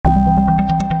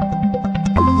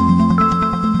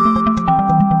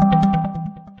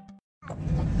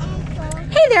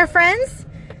there, friends.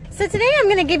 So today I'm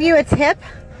going to give you a tip,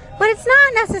 but it's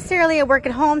not necessarily a work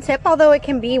at home tip, although it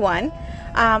can be one.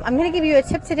 I'm going to give you a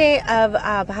tip today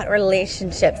about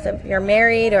relationships. If you're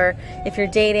married or if you're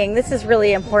dating, this is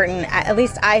really important. At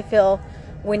least I feel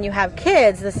when you have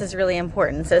kids, this is really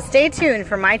important. So stay tuned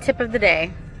for my tip of the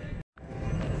day.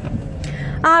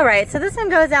 All right, so this one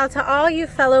goes out to all you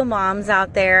fellow moms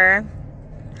out there.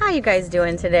 How you guys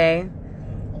doing today?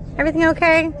 Everything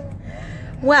okay?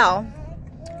 Well,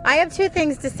 I have two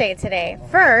things to say today.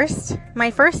 First,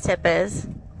 my first tip is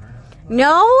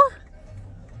know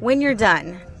when you're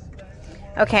done.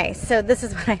 Okay, so this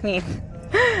is what I mean.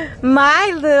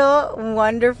 My little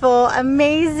wonderful,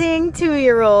 amazing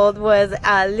 2-year-old was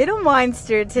a little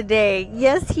monster today.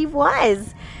 Yes, he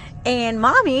was. And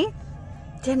mommy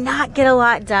did not get a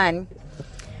lot done.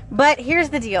 But here's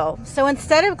the deal. So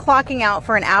instead of clocking out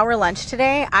for an hour lunch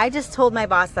today, I just told my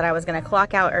boss that I was going to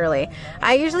clock out early.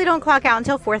 I usually don't clock out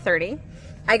until 4:30.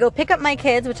 I go pick up my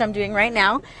kids, which I'm doing right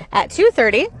now, at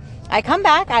 2:30. I come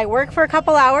back, I work for a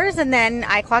couple hours, and then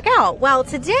I clock out. Well,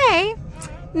 today,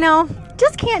 no,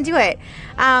 just can't do it.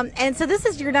 And so this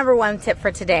is your number one tip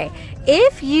for today.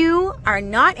 If you are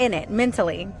not in it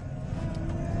mentally,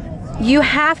 you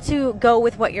have to go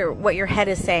with what your head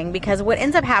is saying, because what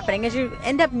ends up happening is you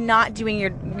end up not doing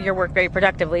your work very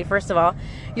productively. First of all,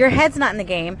 your head's not in the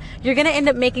game. You're going to end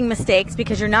up making mistakes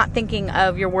because you're not thinking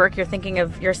of your work. You're thinking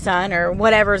of your son or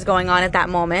whatever's going on at that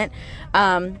moment.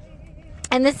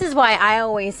 And this is why I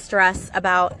always stress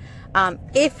about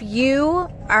if you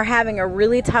are having a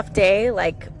really tough day,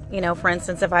 like, you know, for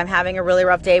instance, if I'm having a really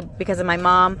rough day because of my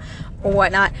mom or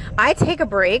whatnot, I take a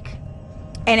break.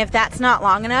 And if that's not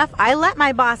long enough, I let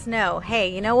my boss know,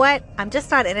 hey, you know what? I'm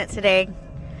just not in it today.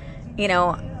 You know,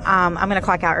 I'm going to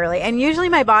clock out early. And usually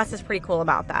my boss is pretty cool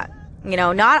about that. You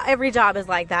know, not every job is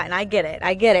like that. And I get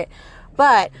it.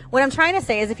 But what I'm trying to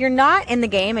say is if you're not in the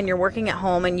game and you're working at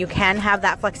home and you can have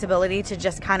that flexibility to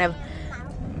just kind of,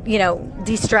 you know,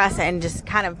 de-stress and just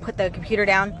kind of put the computer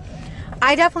down,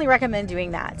 I definitely recommend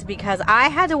doing that, because I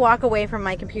had to walk away from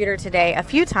my computer today a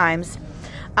few times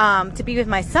to be with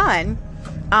my son.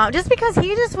 Just because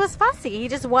he just was fussy. He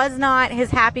just was not his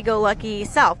happy-go-lucky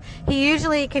self. He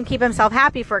usually can keep himself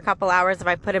happy for a couple hours if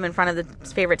I put him in front of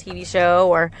his favorite TV show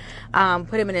or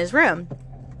put him in his room.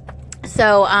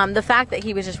 So the fact that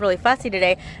he was just really fussy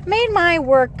today made my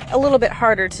work a little bit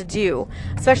harder to do,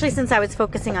 especially since I was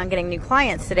focusing on getting new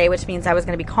clients today, which means I was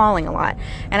going to be calling a lot.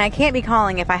 And I can't be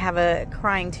calling if I have a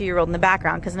crying 2-year-old in the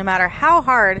background, because no matter how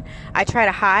hard I try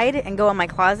to hide and go in my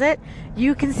closet,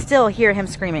 you can still hear him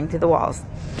screaming through the walls.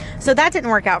 So that didn't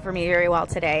work out for me very well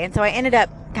today. And so I ended up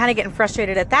kind of getting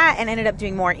frustrated at that and ended up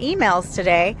doing more emails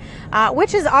today,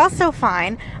 which is also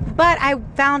fine. But I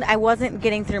found I wasn't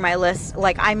getting through my list.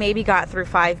 Like, I maybe got through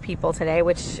 5 people today,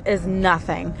 which is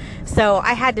nothing. So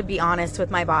I had to be honest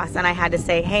with my boss, and I had to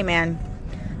say, hey man,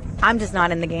 I'm just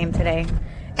not in the game today.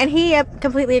 And he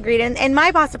completely agreed. And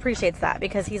my boss appreciates that,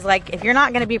 because he's like, if you're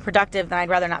not going to be productive, then I'd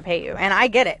rather not pay you. And I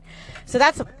get it. So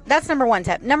that's number one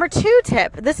tip. Number 2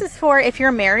 tip, this is for if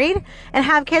you're married and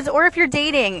have kids, or if you're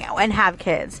dating and have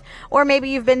kids, or maybe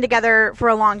you've been together for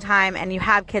a long time and you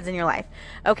have kids in your life.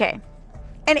 Okay.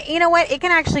 And you know what? It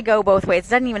can actually go both ways. It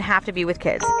doesn't even have to be with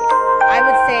kids.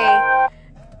 I would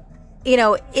say, you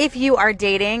know, if you are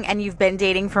dating and you've been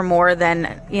dating for more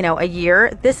than, you know, a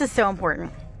year, this is so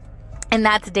important. And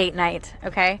that's date night,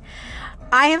 okay?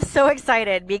 I am so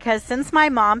excited because since my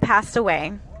mom passed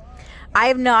away, I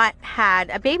have not had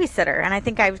a babysitter. And I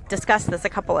think I've discussed this a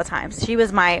couple of times. She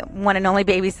was my one and only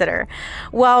babysitter.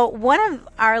 Well, one of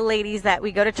our ladies that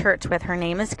we go to church with, her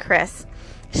name is Chris.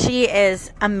 She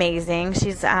is amazing.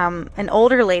 She's an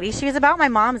older lady. She was about my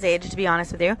mom's age, to be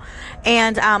honest with you.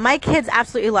 And my kids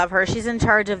absolutely love her. She's in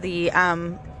charge of the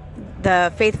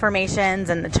faith formations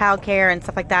and the child care and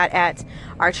stuff like that at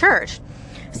our church.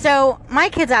 So my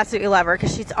kids absolutely love her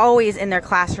because she's always in their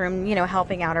classroom, you know,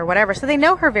 helping out or whatever. So they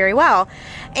know her very well.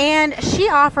 And she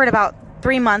offered about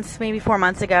 3 months, maybe 4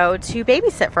 months ago, to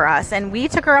babysit for us. And we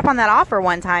took her up on that offer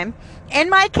one time. And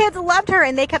my kids loved her,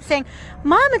 and they kept saying,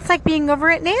 Mom, it's like being over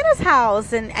at Nana's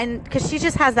house. And because she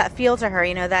just has that feel to her,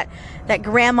 you know, that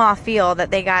grandma feel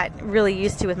that they got really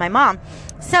used to with my mom.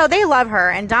 So they love her,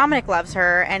 and Dominic loves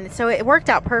her, and so it worked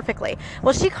out perfectly.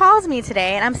 Well, she calls me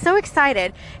today, and I'm so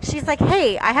excited. She's like,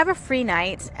 hey, I have a free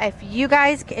night. If you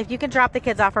can drop the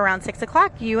kids off around 6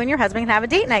 o'clock, you and your husband can have a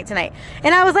date night tonight.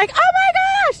 And I was like, oh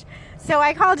my gosh! So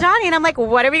I called Johnny, and I'm like,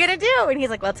 what are we going to do? And he's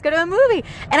like, let's go to a movie.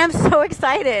 And I'm so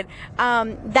excited.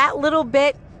 That little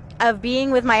bit of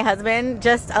being with my husband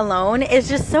just alone is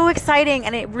just so exciting,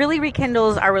 and it really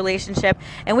rekindles our relationship,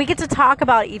 and we get to talk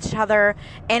about each other,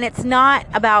 and it's not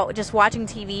about just watching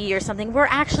TV or something. We're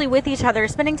actually with each other,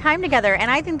 spending time together,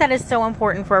 and I think that is so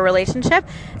important for a relationship,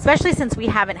 especially since we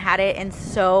haven't had it in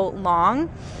so long.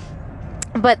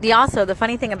 But the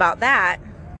funny thing about that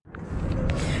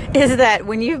is that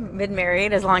when you've been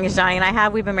married as long as Johnny and I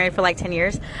have, we've been married for like 10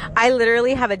 years. I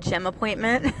literally have a gym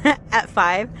appointment at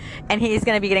 5, and he's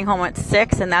going to be getting home at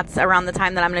 6, and that's around the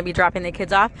time that I'm going to be dropping the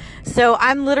kids off. So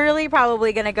I'm literally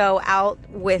probably going to go out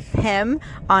with him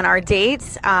on our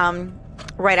dates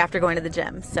right after going to the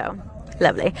gym. So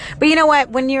lovely. But you know what?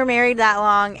 When you're married that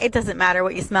long, it doesn't matter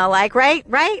what you smell like, right?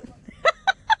 Right?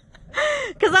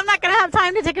 Because I'm not going to have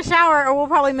time to take a shower, or we'll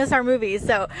probably miss our movies.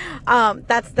 So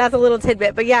that's a little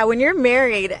tidbit. But yeah, when you're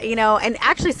married, you know, and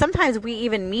actually sometimes we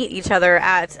even meet each other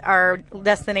at our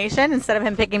destination instead of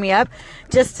him picking me up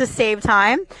just to save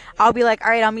time. I'll be like,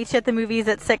 all right, I'll meet you at the movies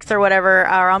at 6 or whatever,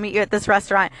 or I'll meet you at this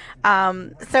restaurant.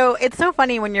 So it's so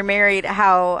funny when you're married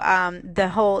how the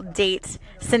whole date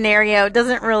scenario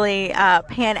doesn't really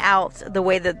pan out the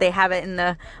way that they have it in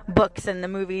the books and the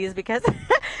movies, because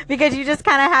because you just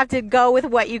kind of have to go with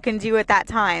what you can do at that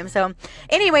time. So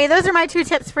anyway, those are my 2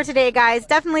 tips for today, guys.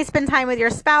 Definitely spend time with your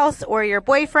spouse or your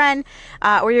boyfriend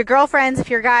or your girlfriends if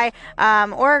you're a guy,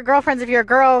 or girlfriends if you're a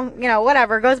girl, you know,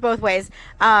 whatever, goes both ways.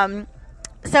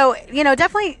 So, you know,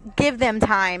 definitely give them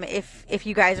time if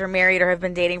you guys are married or have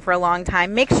been dating for a long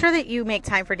time. Make sure that you make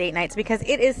time for date nights, because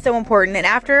it is so important. And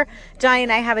after Johnny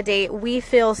and I have a date, we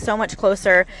feel so much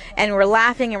closer, and we're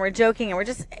laughing and we're joking,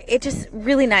 and it's just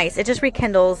really nice. It just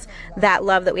rekindles that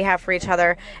love that we have for each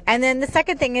other. And then the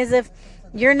second thing is, if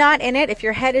you're not in it, if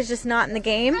your head is just not in the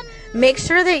game, make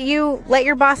sure that you let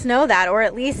your boss know that, or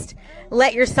at least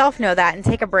let yourself know that, and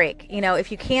take a break. You know,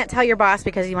 if you can't tell your boss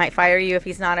because he might fire you if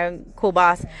he's not a cool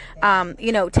boss,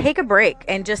 you know, take a break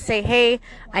and just say, hey,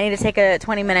 I need to take a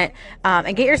 20-minute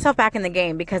and get yourself back in the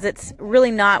game, because it's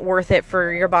really not worth it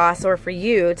for your boss or for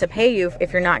you to pay you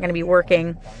if you're not going to be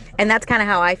working. And that's kind of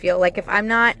how I feel. Like if I'm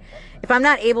not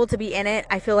able to be in it,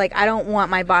 I feel like I don't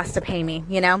want my boss to pay me,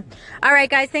 you know? All right,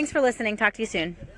 guys, thanks for listening. Talk to you soon.